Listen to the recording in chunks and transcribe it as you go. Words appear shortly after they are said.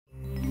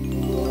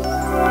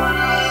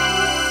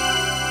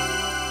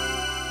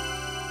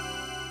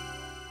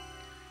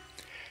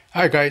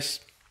Hi guys.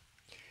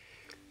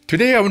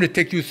 Today I want to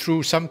take you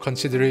through some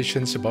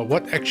considerations about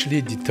what actually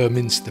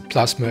determines the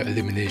plasma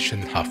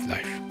elimination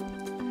half-life.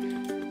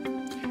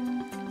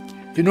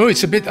 You know,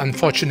 it's a bit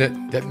unfortunate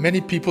that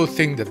many people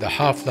think that the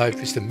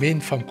half-life is the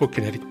main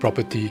pharmacokinetic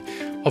property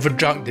of a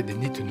drug that they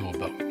need to know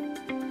about.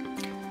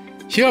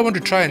 Here I want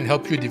to try and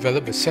help you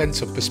develop a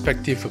sense of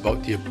perspective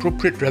about the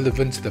appropriate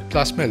relevance of the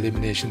plasma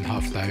elimination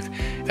half-life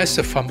as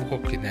a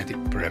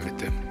pharmacokinetic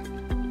parameter.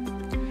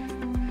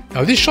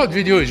 Now, this short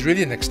video is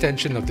really an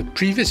extension of the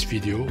previous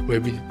video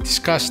where we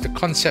discussed the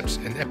concepts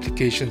and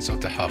applications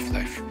of the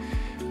half-life.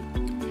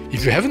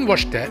 If you haven't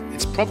watched that,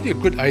 it's probably a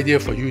good idea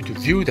for you to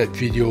view that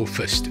video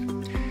first.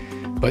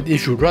 But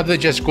if you'd rather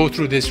just go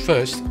through this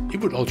first, it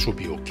would also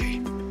be okay.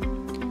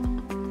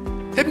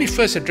 Let me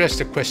first address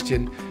the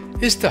question,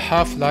 is the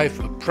half-life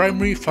a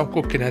primary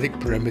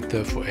pharmacokinetic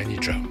parameter for any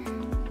drug?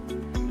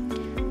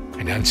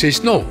 And the answer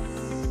is no.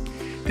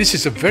 This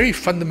is a very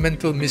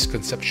fundamental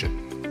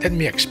misconception. Let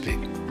me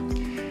explain.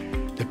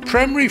 The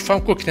primary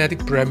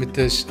pharmacokinetic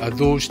parameters are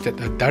those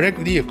that are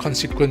directly a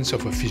consequence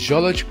of a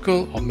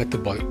physiological or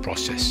metabolic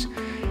process.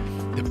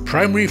 The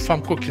primary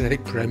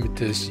pharmacokinetic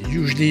parameters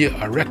usually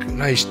are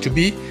recognized to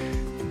be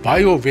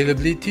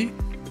bioavailability,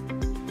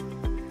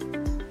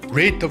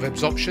 rate of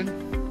absorption,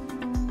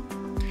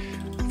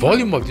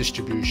 volume of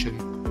distribution,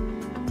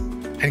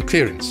 and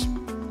clearance.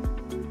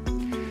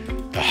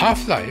 The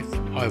half-life,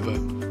 however,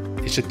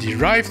 is a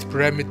derived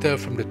parameter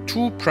from the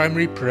two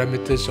primary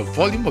parameters of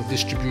volume of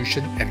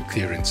distribution and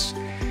clearance.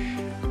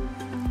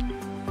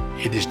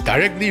 It is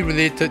directly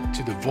related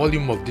to the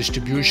volume of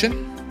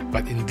distribution,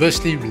 but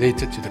inversely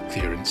related to the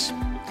clearance.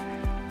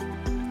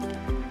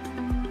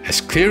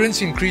 As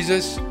clearance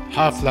increases,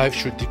 half-life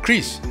should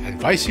decrease, and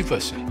vice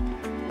versa.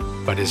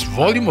 But as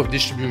volume of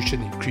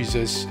distribution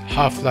increases,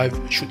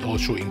 half-life should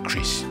also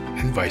increase,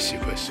 and vice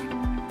versa.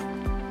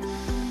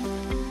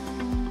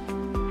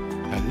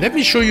 Let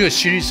me show you a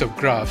series of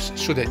graphs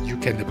so that you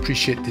can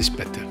appreciate this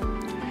better.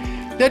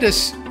 Let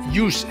us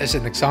use as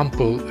an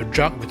example a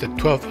drug with a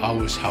 12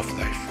 hours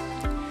half-life.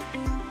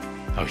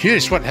 Now here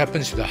is what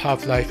happens to the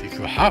half-life if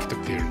you halve the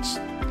clearance.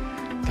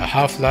 The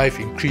half-life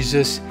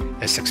increases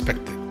as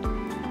expected.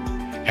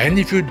 And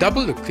if you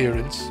double the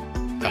clearance,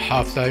 the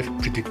half-life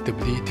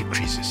predictably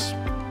decreases.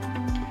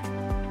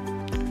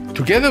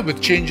 Together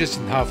with changes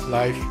in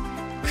half-life,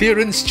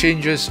 clearance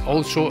changes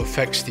also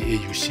affects the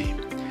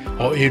AUC,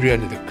 or area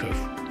under the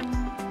curve.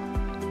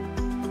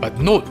 But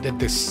note that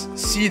the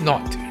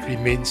C0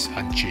 remains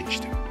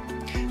unchanged.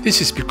 This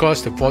is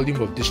because the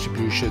volume of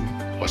distribution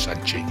was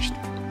unchanged.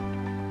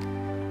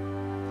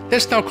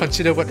 Let's now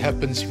consider what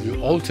happens if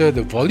you alter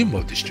the volume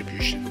of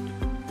distribution.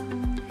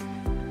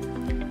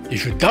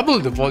 If you double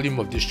the volume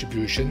of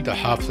distribution, the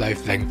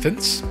half-life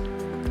lengthens,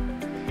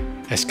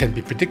 as can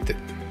be predicted.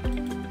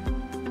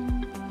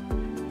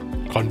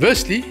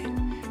 Conversely,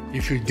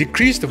 if you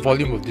decrease the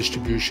volume of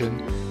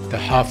distribution, the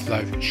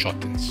half-life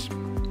shortens.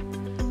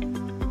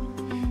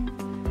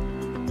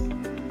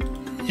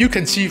 You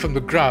can see from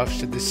the graphs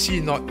that the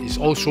C0 is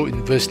also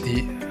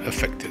inversely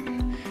affected.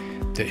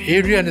 The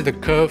area under the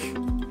curve,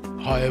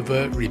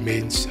 however,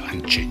 remains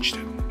unchanged.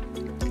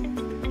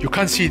 You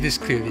can't see this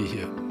clearly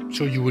here,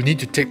 so you will need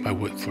to take my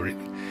word for it.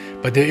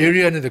 But the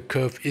area under the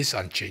curve is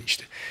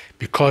unchanged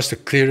because the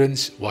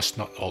clearance was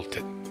not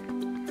altered.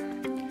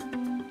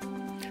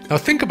 Now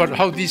think about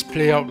how these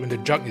play out when the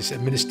drug is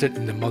administered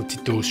in the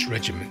multidose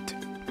regiment.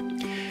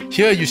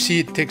 Here you see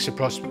it takes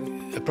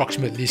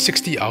approximately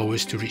 60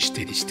 hours to reach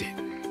steady state.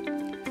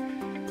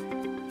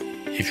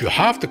 If you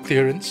halve the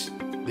clearance,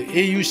 the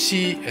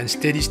AUC and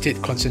steady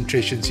state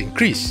concentrations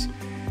increase,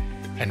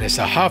 and as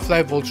the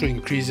half-life also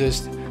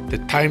increases, the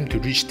time to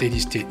reach steady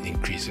state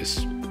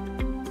increases.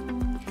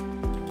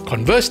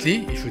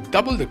 Conversely, if you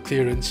double the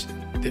clearance,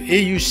 the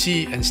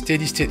AUC and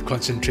steady state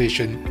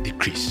concentration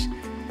decrease.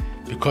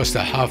 Because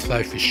the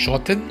half-life is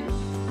shortened,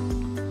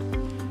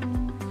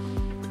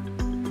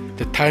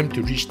 the time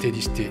to reach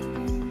steady state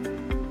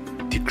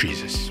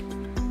decreases.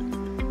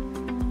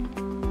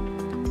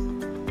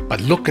 But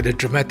look at the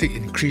dramatic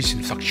increase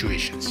in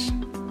fluctuations.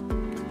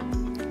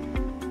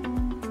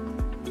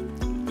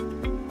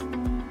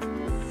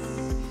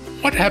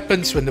 What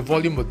happens when the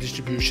volume of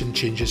distribution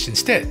changes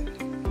instead?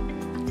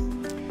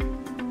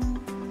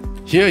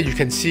 Here you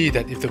can see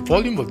that if the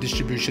volume of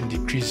distribution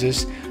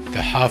decreases,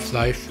 the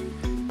half-life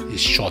is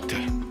shorter.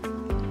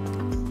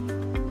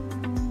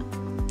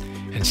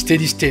 And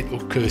steady state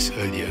occurs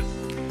earlier.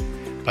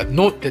 But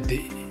note that the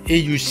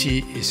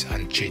AUC is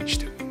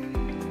unchanged.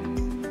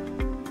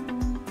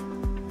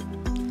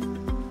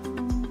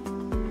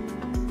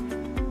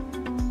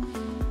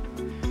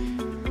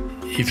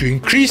 If you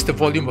increase the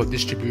volume of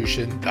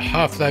distribution, the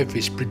half-life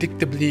is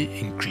predictably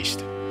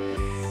increased,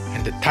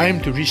 and the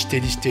time to reach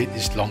steady state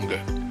is longer.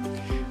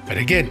 But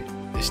again,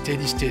 the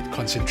steady state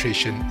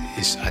concentration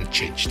is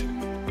unchanged.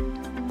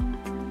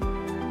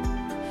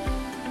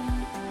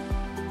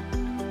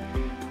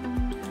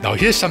 Now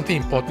here's something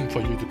important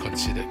for you to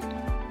consider.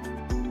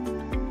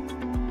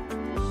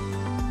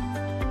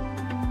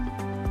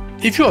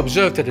 If you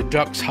observe that the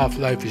drug's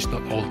half-life is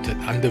not altered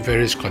under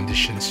various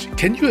conditions,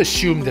 can you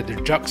assume that the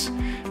drug's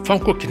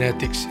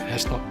pharmacokinetics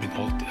has not been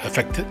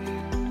affected?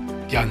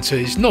 The answer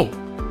is no.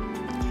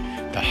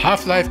 The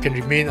half-life can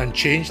remain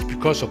unchanged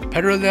because of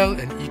parallel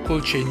and equal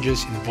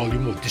changes in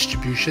volume of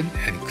distribution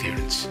and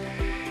clearance.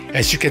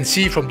 As you can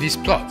see from these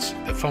plots,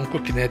 the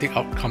pharmacokinetic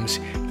outcomes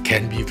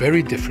can be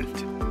very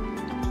different.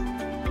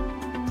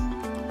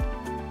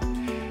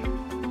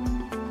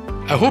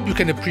 I hope you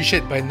can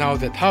appreciate by now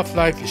that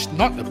half-life is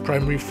not a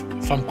primary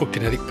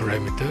pharmacokinetic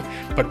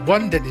parameter, but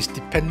one that is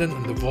dependent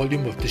on the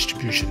volume of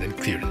distribution and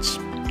clearance.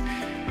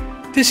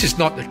 This is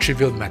not a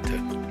trivial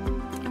matter.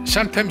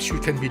 Sometimes we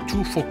can be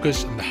too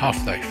focused on the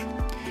half-life.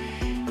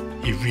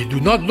 If we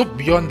do not look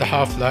beyond the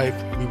half-life,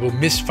 we will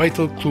miss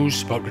vital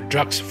clues about the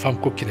drug's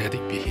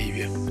pharmacokinetic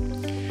behavior.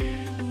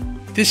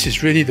 This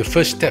is really the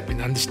first step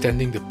in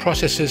understanding the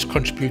processes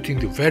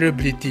contributing to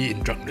variability in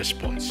drug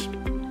response.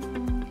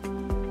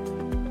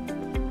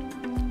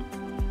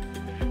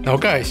 Now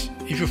guys,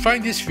 if you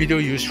find this video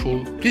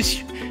useful,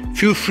 please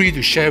feel free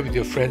to share with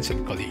your friends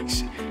and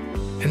colleagues,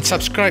 and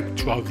subscribe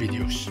to our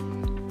videos.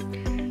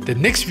 The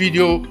next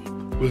video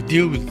will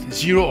deal with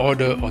zero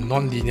order or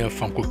nonlinear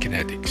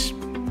pharmacokinetics.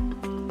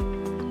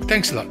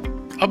 Thanks a lot.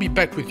 I'll be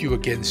back with you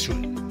again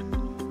soon.